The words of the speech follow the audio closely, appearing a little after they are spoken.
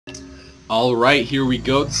Alright, here we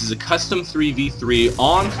go. This is a custom 3v3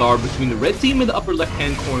 on Thar between the red team in the upper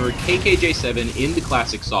left-hand corner, kkj7 in the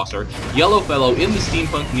classic saucer, YelloFello in the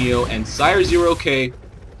steampunk Neo, and Sire0k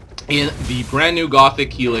in the brand new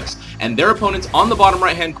Gothic Helix, and their opponents on the bottom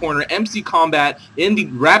right-hand corner, MCcombat in the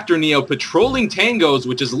Raptor Neo patrolling tangos,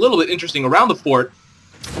 which is a little bit interesting around the fort.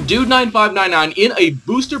 Dude9599 in a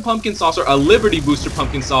booster pumpkin saucer, a Liberty booster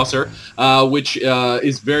pumpkin saucer, which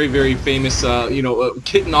is very, very famous.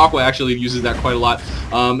 Kitten Aqua actually uses that quite a lot.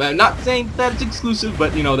 I'm not saying that it's exclusive,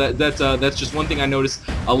 but you know that's just one thing I noticed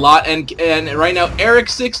a lot. And right now,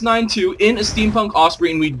 ERICK692 in a steampunk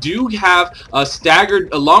Osprey, and we do have a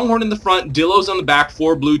staggered Longhorn in the front, Dillos on the back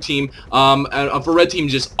for blue team. And for red team,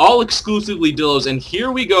 just all exclusively Dillos. And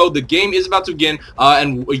here we go. The game is about to begin,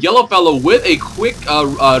 and YelloFello with a quick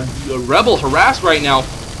Rebel harass right now.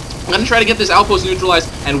 I'm going to try to get this outpost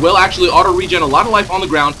neutralized, and will actually auto-regen a lot of life on the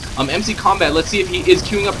ground. MCcombat, let's see if he is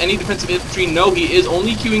queuing up any defensive infantry. No, he is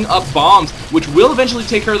only queuing up bombs, which will eventually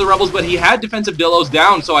take care of the rebels, but he had defensive Dillos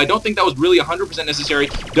down, so I don't think that was really 100% necessary.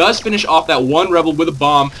 Does finish off that one rebel with a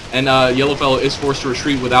bomb, and YelloFello is forced to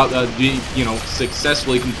retreat without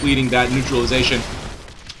successfully completing that neutralization.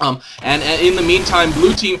 And in the meantime,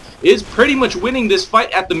 blue team is pretty much winning this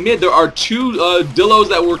fight at the mid. There are two Dillos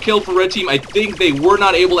that were killed for red team. I think they were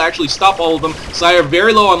not able to actually stop all of them. Sire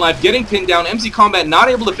very low on life, getting pinned down. MCcombat not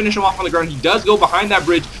able to finish him off on the ground. He does go behind that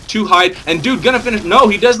bridge to hide. And dude gonna finish. No,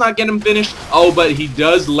 he does not get him finished. Oh, but he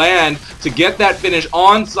does land to get that finish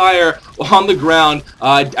on Sire on the ground.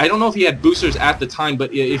 I don't know if he had boosters at the time,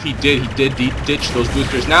 but if he did ditch those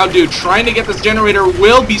boosters. Now dude trying to get this generator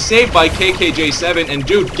will be saved by kkj7, and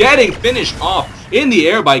dude getting finished off in the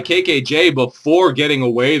air by kkj before getting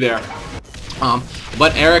away there.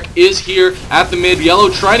 But Eric is here at the mid. Yellow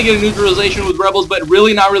trying to get a neutralization with rebels, but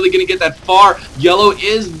really not really going to get that far. Yellow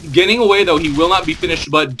is getting away, though. He will not be finished,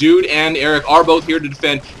 but Dude and Eric are both here to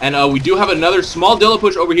defend. And we do have another small Dillo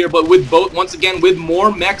push over here, but with both, once again, with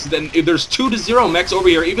more mechs. Than there's 2-0 mechs over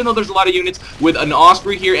here, even though there's a lot of units. With an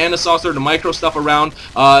Osprey here and a saucer to micro stuff around,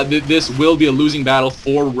 this will be a losing battle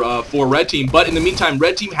for red team. But in the meantime,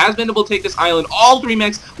 red team has been able to take this island. All three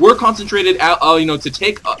mechs were concentrated out, to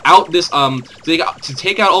take out this to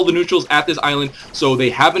take out all the neutrals at this island. So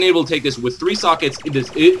they have been able to take this with 3 sockets. It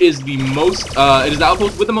is the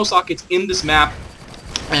outpost with the most sockets in this map,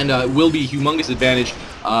 and will be a humongous advantage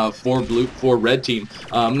for red team.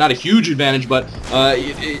 Not a huge advantage, but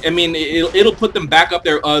it'll put them back up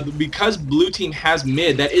there because blue team has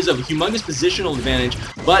mid. That is a humongous positional advantage,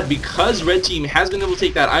 but because red team has been able to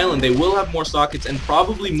take that island, they will have more sockets and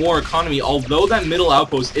probably more economy. Although that middle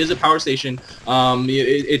outpost is a power station,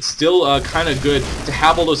 it's still kind of good to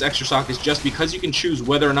have all those extra sockets, just because you can choose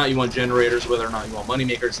whether or not you want generators, whether or not you want money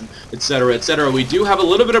makers, and etc, etc. We do have a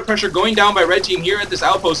little bit of pressure going down by red team here at this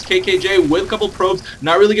outpost. kkj with a couple probes,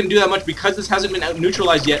 not really going to do that much because this hasn't been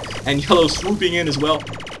neutralized yet, and yellow swooping in as well.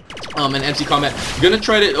 And MCcombat gonna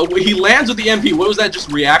try to, he lands with the MP. What was that, just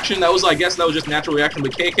reaction? That was, I guess that was just natural reaction,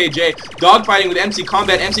 but kkj dogfighting with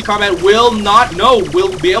MCcombat. MCcombat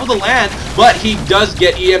will be able to land, but he does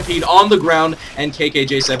get EMP'd on the ground, and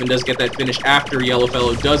kkj7 does get that finish after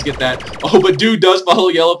YelloFello does get that. Oh, but dude does follow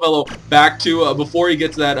YelloFello back to, before he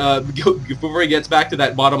gets that, before he gets back to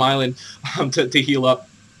that bottom island to heal up.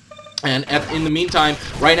 And in the meantime,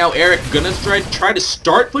 right now, Eric gonna try to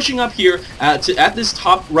start pushing up here at this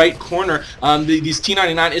top right corner. These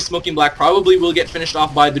T99 is smoking black, probably will get finished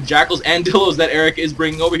off by the Jackals and Dillos that Eric is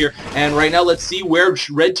bringing over here. And right now, let's see where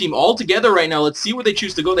red team all together right now. Let's see where they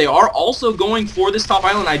choose to go. They are also going for this top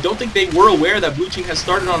island. I don't think they were aware that blue team has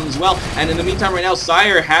started on them as well. And in the meantime, right now,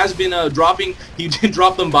 Sire has been dropping. He did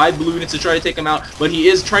drop them by the blue units to try to take them out, but he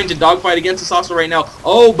is trying to dogfight against the saucer right now.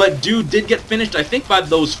 Oh, but dude did get finished, I think, by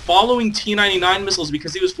those following T99 missiles,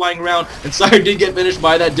 because he was flying around, and Sire did get finished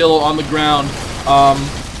by that Dillo on the ground.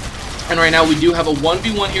 And right now we do have a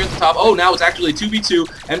 1v1 here at the top. Oh, now it's actually a 2v2.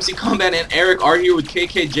 MCcombat and Eric are here with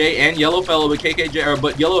kkj and YelloFello,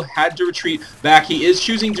 but Yellow had to retreat back. He is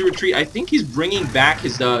choosing to retreat. I think he's bringing back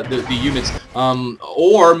his the units,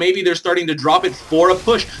 or maybe they're starting to drop it for a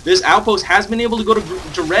push. This outpost has been able to go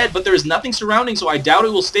to red, but there is nothing surrounding, so I doubt it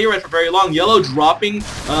will stay red for very long. Yellow dropping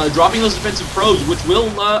those defensive probes, which will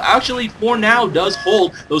actually for now does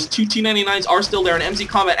hold. Those 2 T99s are still there, and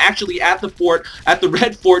MCcombat actually at the fort, at the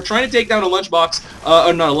red fort, trying to take down a lunchbox,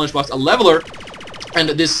 or not a lunchbox, a leveler. And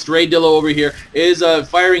this stray Dillo over here is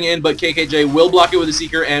firing in, but kkj will block it with a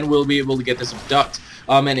Seeker and will be able to get this abduct.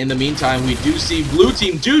 And in the meantime, we do see blue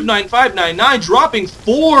team dude9599 dropping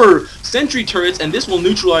 4 sentry turrets, and this will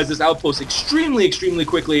neutralize this outpost extremely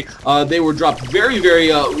quickly. They were dropped very, very,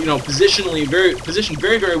 positioned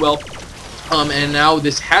very well. And now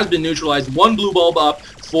this has been neutralized. One blue bulb up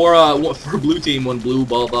for blue team, one blue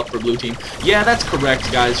bulb up for blue team. Yeah, that's correct,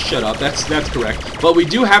 guys. Shut up. That's correct. But we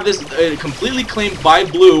do have this completely claimed by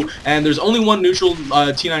blue, and there's only one neutral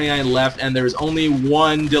T99 left, and there's only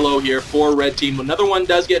one Dillo here for red team. Another one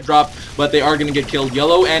does get dropped, but they are going to get killed.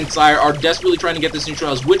 Yellow and Sire are desperately trying to get this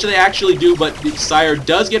neutralized, which they actually do, but Sire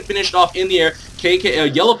does get finished off in the air.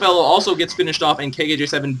 YelloFello also gets finished off, and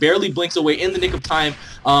kkj7 barely blinks away in the nick of time.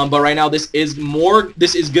 But right now, this is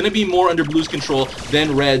going to be more under blue's control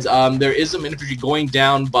than red's. There is some infantry going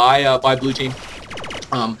down by blue team.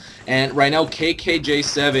 And right now,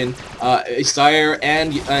 kkj7, Sire,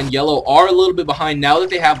 and Yellow are a little bit behind now that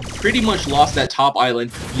they have pretty much lost that top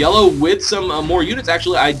island. Yellow with some more units.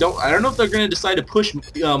 Actually, I don't know if they're going to decide to push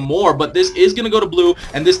more, but this is going to go to blue.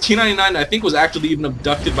 And this T99, I think, was actually even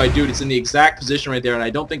abducted by Dude. It's in the exact position right there, and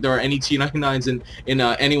I don't think there are any T99s in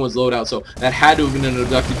anyone's loadout. So that had to have been an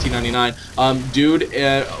abducted T99. Dude,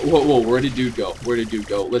 whoa, where did Dude go? Where did Dude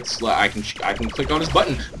go? I can click on his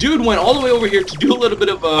button. Dude went all the way over here to do a little bit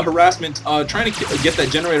of harassment, trying to get that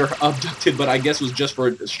generator abducted, but I guess was just for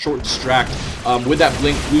a short distract. With that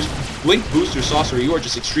blink booster saucer, you are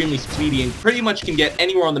just extremely speedy and pretty much can get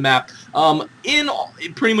anywhere on the map in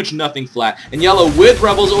pretty much nothing flat. And Yellow with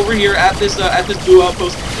rebels over here at this blue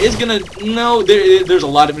outpost is gonna there's a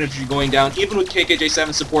lot of infantry going down, even with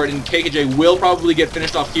kkj7 support, and kkj will probably get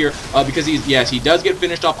finished off here because he does get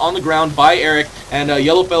finished off on the ground by Eric, and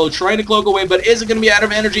YelloFello trying to cloak away, but is going to be out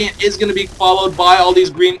of energy and is going to be followed by all these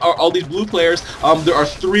blue players. There are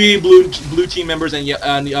 3 blue team members, and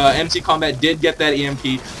MCcombat did get that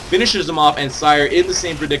EMP, finishes them off, and Sire in the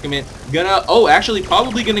same predicament. Actually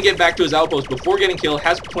probably gonna get back to his outpost before getting killed.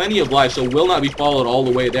 Has plenty of life, so will not be followed all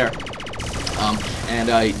the way there. And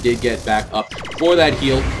he did get back up for that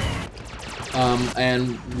heal.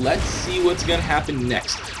 And let's see what's gonna happen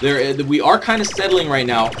next. We are kind of settling right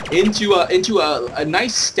now into a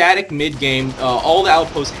nice static mid game. All the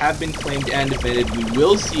outposts have been claimed and defended. We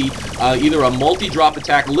will see either a multi-drop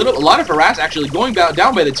attack, a lot of harass actually going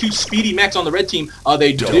down by the 2 speedy mechs on the red team.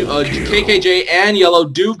 KKJ and Yellow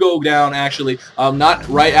do go down actually. Not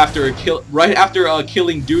right after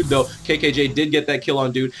killing Dude though. KKJ did get that kill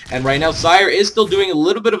on Dude, and right now Sire is still doing a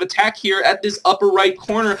little bit of attack here at this upper right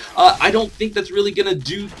corner. I don't think that's really gonna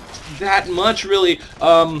do that much really.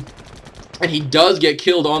 And he does get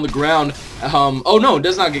killed on the ground. Oh no,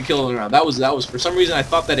 does not get killed on the ground. That was for some reason I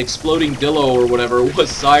thought that exploding Dillo or whatever was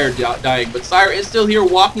Sire dying, but Sire is still here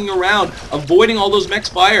walking around, avoiding all those mechs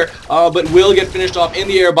fire, but will get finished off in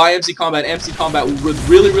the air by MCcombat. MCcombat with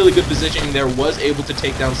really good positioning there was able to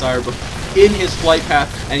take down Sire in his flight path,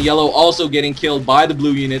 and Yellow also getting killed by the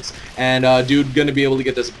blue units, and Dude gonna be able to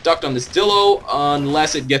get this abduct on this Dillo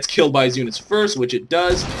unless it gets killed by his units first, which it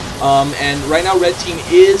does. And right now red team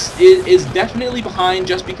is definitely behind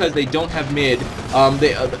just because they don't have mid.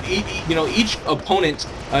 Each opponent,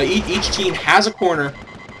 each team has a corner.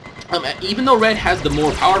 Even though red has the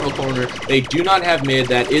more powerful corner, they do not have mid.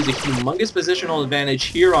 That is a humongous positional advantage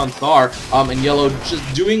here on Thar. And Yellow just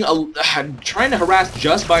trying to harass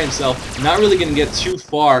just by himself, not really going to get too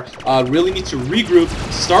far. Really needs to regroup,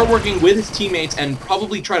 start working with his teammates, and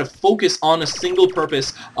probably try to focus on a single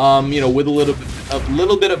purpose. With a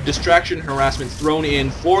little bit of distraction harassment thrown in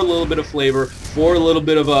for a little bit of flavor, for a little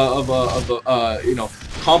bit of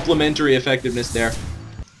complementary effectiveness there.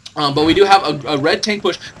 But we do have a red tank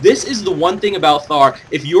push. This is the one thing about Thar.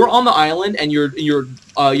 If you're on the island and you're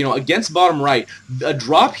against bottom right, a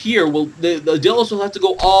drop here the Dillos will have to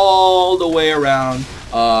go all the way around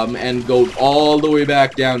and go all the way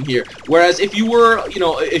back down here. Whereas if you were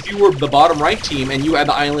the bottom right team and you had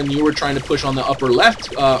the island and you were trying to push on the upper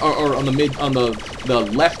left or on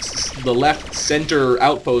the left center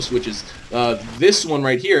outpost, which is this one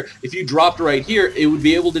right here, if you dropped right here, it would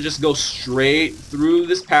be able to just go straight through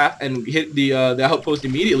this path and hit the outpost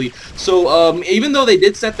immediately. So even though they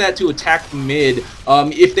did set that to attack mid,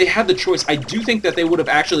 if they had the choice, I do think that they would have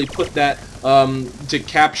actually put that to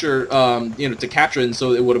capture, and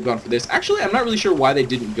so it would have gone for this. Actually, I'm not really sure why they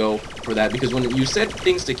didn't go for that, because when you set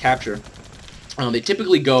things to capture, they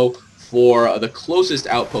typically go for the closest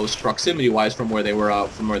outpost proximity-wise from where they were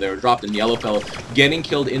dropped, and YelloFello getting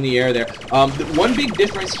killed in the air there. One big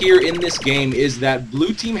difference here in this game is that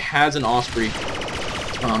blue team has an Osprey.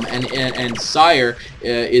 And Sire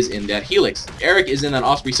is in that Helix. Eric is in that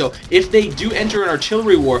Osprey. So if they do enter an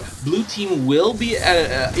artillery war, blue team will be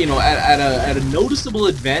at a noticeable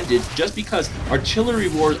advantage, just because artillery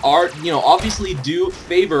wars are obviously do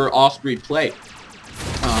favor Osprey play.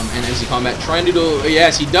 And MCcombat trying to do,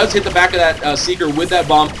 yes, he does hit the back of that Seeker with that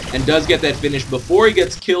bomb and does get that finish before he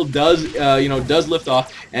gets killed, does lift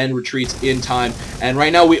off and retreats in time. And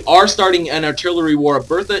right now we are starting an artillery war.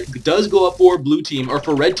 Bertha does go up for blue team, or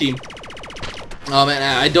for red team. And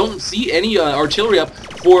I don't see any artillery up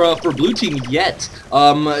for blue team yet.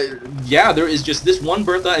 Yeah, there is just this one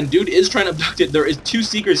Bertha, and dude is trying to abduct it. There is 2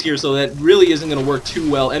 Seekers here, so that really isn't going to work too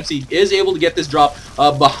well. MC is able to get this drop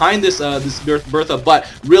behind this Bertha,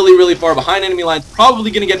 but really far behind enemy lines.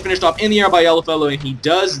 Probably going to get finished off in the air by YelloFello, and he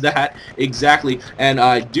does that exactly. And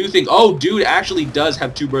I do think, oh, dude actually does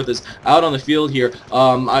have 2 Berthas out on the field here.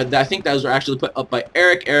 I think those are actually put up by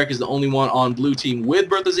ERICK. ERICK is the only one on blue team with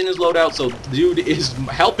Berthas in his loadout, so dude is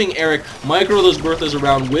helping ERICK micro those Berthas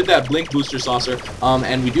around with that blink booster saucer.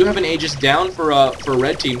 And we do have an Aegis down for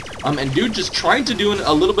red team. And dude just trying to do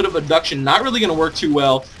a little bit of abduction, not really going to work too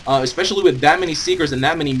well, especially with that many Seekers and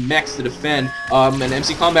that many mechs to defend. And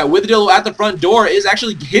MCcombat with the Dillo at the front door is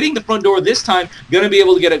actually hitting the front door this time, going to be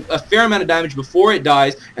able to get a fair amount of damage before it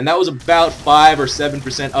dies, and that was about 5 or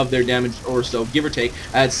 7% of their damage or so, give or take,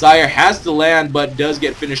 as Sire has to land but does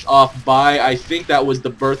get finished off by, I think that was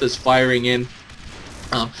the Berthas firing in.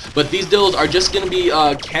 But these Dillos are just going to be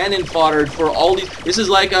cannon fodder for all these. This is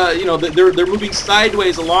like, you know, they're moving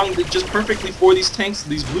sideways along just perfectly for these tanks,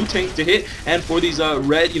 these blue tanks to hit, and for these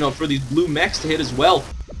red, you know, for these blue mechs to hit as well.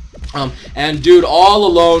 And dude, all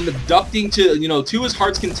alone, abducting to, you know, to his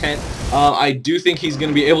heart's content. I do think he's going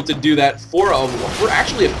to be able to do that for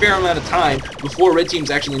actually a fair amount of time before red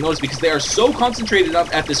teams actually notice, because they are so concentrated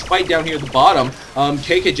up at this fight down here at the bottom.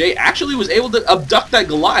 KKJ actually was able to abduct that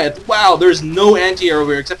Goliath. Wow, there's no anti-air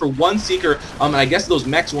over here except for 1 Seeker, and I guess those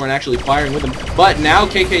mechs weren't actually firing with him. But now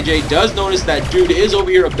KKJ does notice that dude is over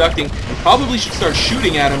here abducting and probably should start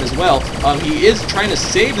shooting at him as well. He is trying to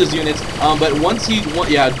save those units, but once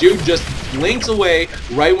yeah, dude just blinks away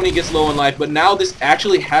right when he gets low on life. But now this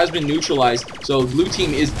actually has been neutralized, so blue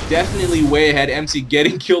team is definitely way ahead. MC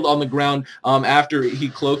getting killed on the ground after he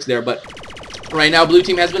cloaks there, but right now, blue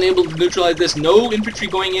team has been able to neutralize this. No infantry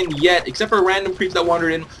going in yet, except for random creeps that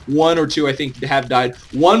wandered in. 1 or 2, I think, have died.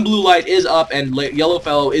 1 blue light is up, and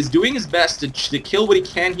YelloFello is doing his best to kill what he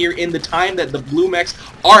can here in the time that the blue mechs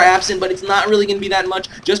are absent, but it's not really going to be that much,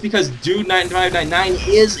 just because dude9599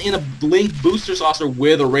 is in a blink booster saucer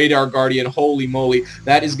with a radar guardian. Holy moly,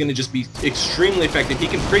 that is going to just be extremely effective. He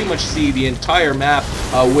can pretty much see the entire map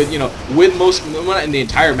with most, well, not in the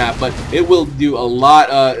entire map, but it will do a lot,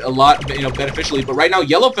 you know, beneficial. But right now,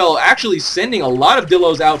 YelloFello actually sending a lot of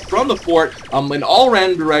Dillos out from the fort in all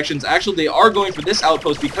random directions. Actually, they are going for this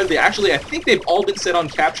outpost because they actually, I think they've all been set on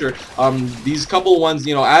capture. These couple ones,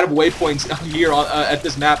 you know, out of waypoints here at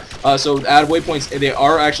this map. So out of waypoints, they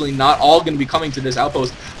are actually not all going to be coming to this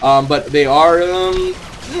outpost, but they are.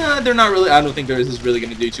 They're not really. I don't think this is really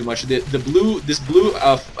going to do too much. This blue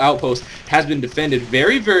outpost has been defended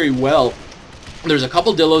very well. There's a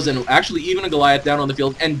couple Dillos and actually even a Goliath down on the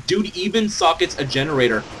field, and dude even sockets a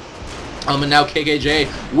generator. And now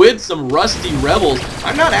KKJ with some Rusty Rebels.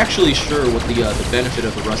 I'm not actually sure what the benefit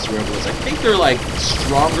of the Rusty Rebel is. I think they're like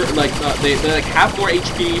stronger, like they like have more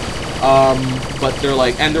HP, but they're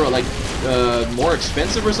like more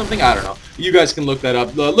expensive or something. I don't know. You guys can look that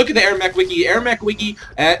up. Look at the AirMech wiki,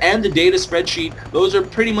 and the data spreadsheet. Those are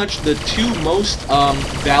pretty much the 2 most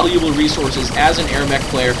valuable resources as an AirMech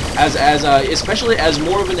player, especially as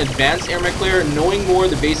more of an advanced AirMech player, knowing more of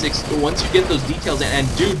the basics. Once you get those details in, and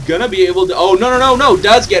dude gonna be able to, oh no,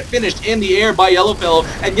 does get finished in the air by YelloFello,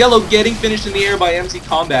 and Yellow getting finished in the air by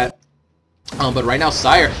MCcombat. But right now,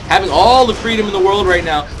 Sire having all the freedom in the world right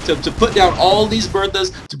now to put down all these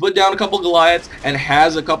Berthas, to put down a couple Goliaths, and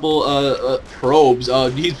has a couple probes.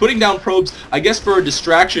 He's putting down probes, I guess, for a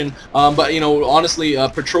distraction. But, you know, honestly,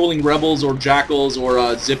 patrolling rebels or jackals or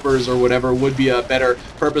zippers or whatever would be a better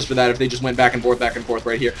purpose for that if they just went back and forth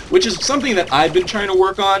right here, which is something that I've been trying to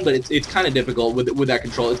work on, but it's kind of difficult with that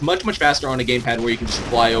control. It's much faster on a gamepad where you can just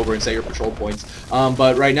fly over and set your patrol points.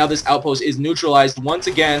 But right now, this outpost is neutralized once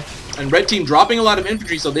again, and red team dropping a lot of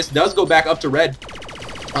infantry, so this does go back up to red.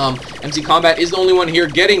 MCcombat is the only one here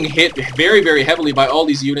getting hit very heavily by all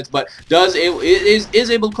these units, but is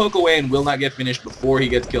able to poke away and will not get finished before he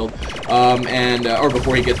gets killed, or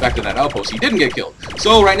before he gets back to that outpost. He didn't get killed.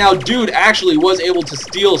 So right now, dude actually was able to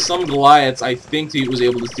steal some Goliaths. I think he was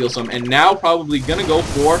able to steal some, and now probably gonna go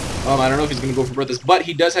for, I don't know if he's gonna go for Berthas, but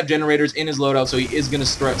he does have generators in his loadout, so he is gonna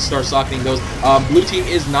start socketing those. Blue team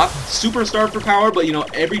is not super starved for power, but you know,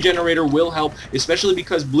 every generator will help, especially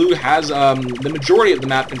because blue has the majority of the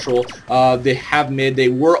map control, They have mid. They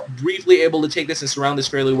were briefly able to take this and surround this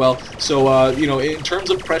fairly well. So, you know, in terms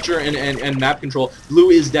of pressure and map control, blue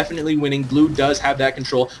is definitely winning. Blue does have that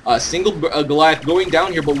control. Single Goliath going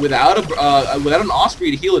down here, but without an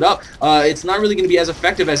Osprey to heal it up, it's not really going to be as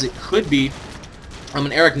effective as it could be.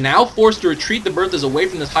 And ERICK now forced to retreat the Berthas away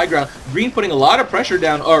from this high ground. Green putting a lot of pressure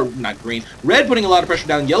down, or not green, red putting a lot of pressure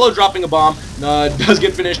down. Yellow dropping a bomb, does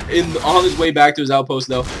get finished on his way back to his outpost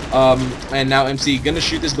though. And now MC gonna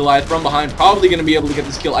shoot this Goliath from behind, probably gonna be able to get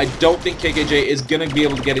this kill. I don't think KKJ is gonna be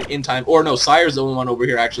able to get it in time. Or no, Sire's the only one over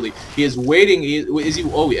here actually. He is waiting. Is he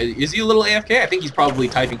a little AFK? I think he's probably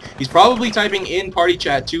typing. He's probably typing in party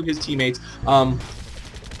chat to his teammates.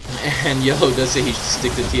 And Yellow does say he should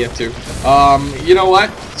stick to TF2. You know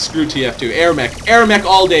what? Screw TF2. AirMech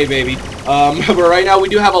all day, baby. But right now we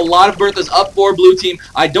do have a lot of Berthas up for blue team.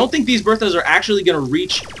 I don't think these Berthas are actually going to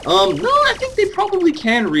reach. No, I think they probably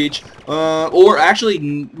can reach. Or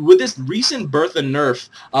actually, with this recent Bertha nerf,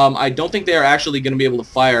 I don't think they are actually going to be able to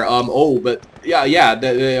fire. But yeah,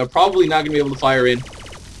 they are probably not going to be able to fire in.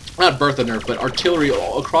 Not Bertha nerf, but artillery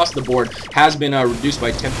across the board has been reduced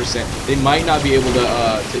by 10%. They might not be able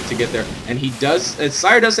to get there. And he does,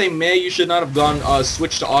 Sire does say, "May, you should not have gone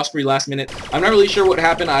switched to Osprey last minute." I'm not really sure what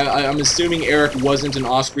happened. I'm assuming ERICK wasn't an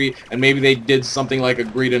Osprey, and maybe they did something like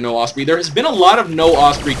agree to no Osprey. There has been a lot of no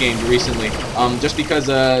Osprey games recently, just because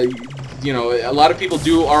you know, a lot of people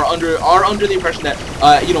are under the impression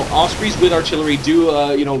that you know, Ospreys with artillery do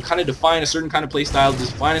you know, kind of define a certain kind of play style,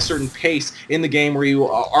 define a certain pace in the game where you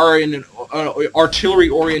are in an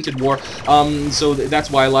artillery-oriented war. So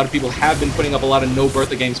that's why a lot of people have been putting up a lot of no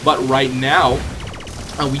Bertha games. But right now,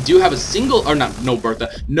 we do have a single, or not no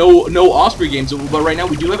Bertha, no Osprey games. But right now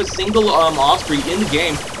we do have a single Osprey in the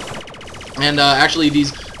game. And actually,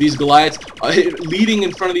 these Goliaths leading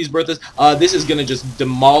in front of these Berthas, this is gonna just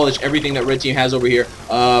demolish everything that red team has over here.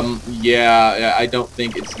 Yeah, I don't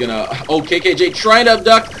think it's gonna. Oh, KKJ trying to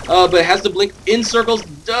abduct, but has to blink in circles.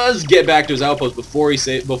 Does get back to his outpost before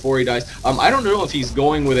he dies. I don't know if he's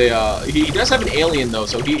going with a. He does have an alien though,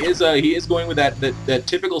 so he is going with that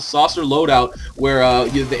typical saucer loadout where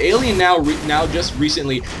the alien now just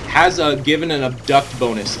recently has given an abduct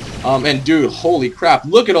bonus. And dude, holy crap!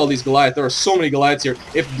 Look at all these Goliaths. There are so many Goliaths here.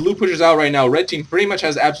 If blue pushes out right now, red team pretty much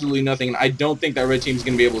has absolutely nothing, and I don't think that red team is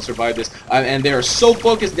going to be able to survive this. And they are so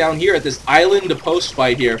focused down here at this island to post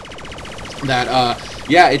fight here that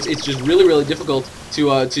yeah, it's just really difficult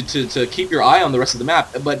to keep your eye on the rest of the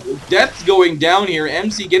map. But death's going down here.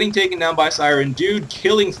 MC getting taken down by Siren. Dude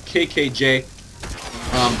killing KKJ.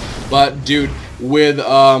 But dude with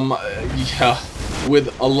yeah,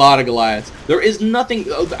 with a lot of Goliaths. There is nothing.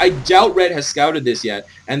 I doubt red has scouted this yet,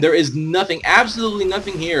 and there is nothing, absolutely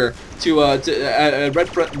nothing here to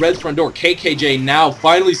red's front door. KKJ now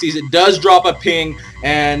finally sees it, does drop a ping,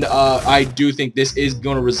 and I do think this is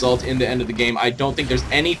going to result in the end of the game. I don't think there's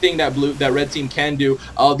anything that red team can do.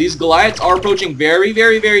 These Goliaths are approaching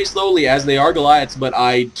very slowly, as they are Goliaths, but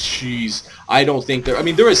jeez, I don't think there. I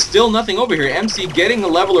mean, there is still nothing over here. MC getting a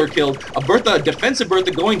leveler killed, a defensive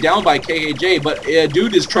Bertha going down by KKJ, but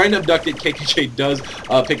dude is trying to abduct it. KKJ does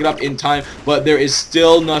pick it up in time, but there is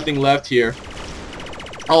still nothing left here.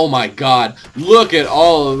 Oh my god, look at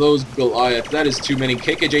all of those Goliaths. That is too many.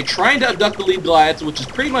 KKJ trying to abduct the lead Goliaths, which is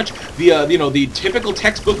pretty much the you know, the typical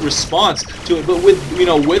textbook response to it, but with, you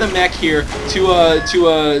know, with a mech here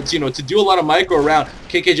to you know, to do a lot of micro around.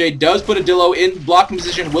 KKJ does put a Dillo in blocking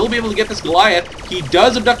position, will be able to get this Goliath. He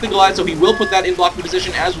does abduct the Goliath, so he will put that in blocking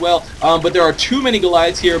position as well. But there are too many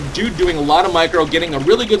Goliaths here. Dude doing a lot of micro, getting a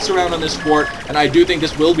really good surround on this fort, and I do think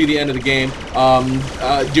this will be the end of the game.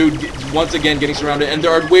 Dude once again getting surrounded, and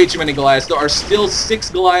there are way too many Goliaths. There are still 6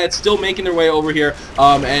 Goliaths still making their way over here,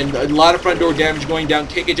 and a lot of front door damage going down.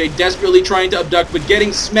 KKJ desperately trying to abduct, but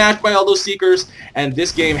getting smashed by all those Seekers, and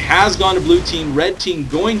this game has gone to blue team. Red team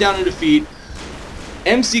going down in defeat.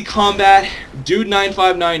 MCcombat,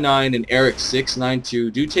 dude9599, and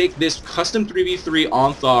ERICK692 do take this custom 3v3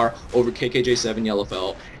 on Thar over kkj7,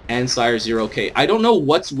 YelloFello, and Sire0k. I don't know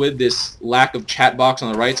what's with this lack of chat box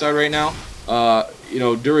on the right side right now. You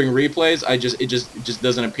know, during replays, it just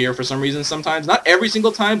doesn't appear for some reason sometimes. Not every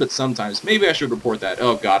single time, but sometimes. Maybe I should report that.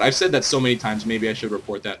 Oh god, I've said that so many times, maybe I should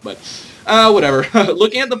report that, but whatever.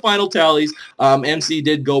 Looking at the final tallies, MC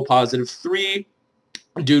did go +3.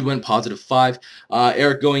 Dude went +5.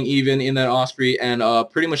 ERICK going even in that Osprey, and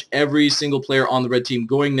pretty much every single player on the red team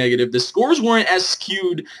going negative. The scores weren't as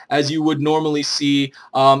skewed as you would normally see.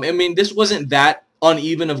 I mean, this wasn't that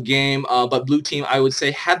uneven of game, but blue team, I would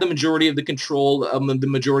say, had the majority of the control, the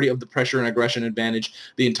majority of the pressure and aggression advantage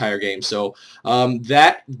the entire game. So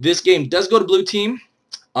this game does go to blue team.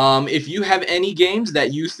 If you have any games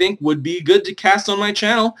that you think would be good to cast on my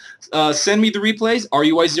channel, send me the replays,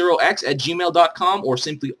 ruy0x@gmail.com, or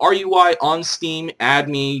simply RUI on Steam. Add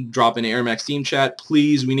me, drop in AirMech Steam chat.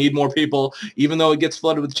 Please, we need more people. Even though it gets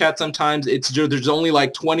flooded with chat sometimes, there's only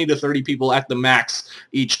like 20 to 30 people at the max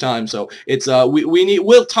each time. So it's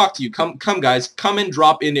we'll talk to you. Come guys, come and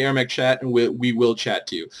drop into AirMech chat, and we will chat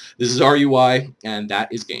to you. This is RUI, and that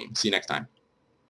is game. See you next time.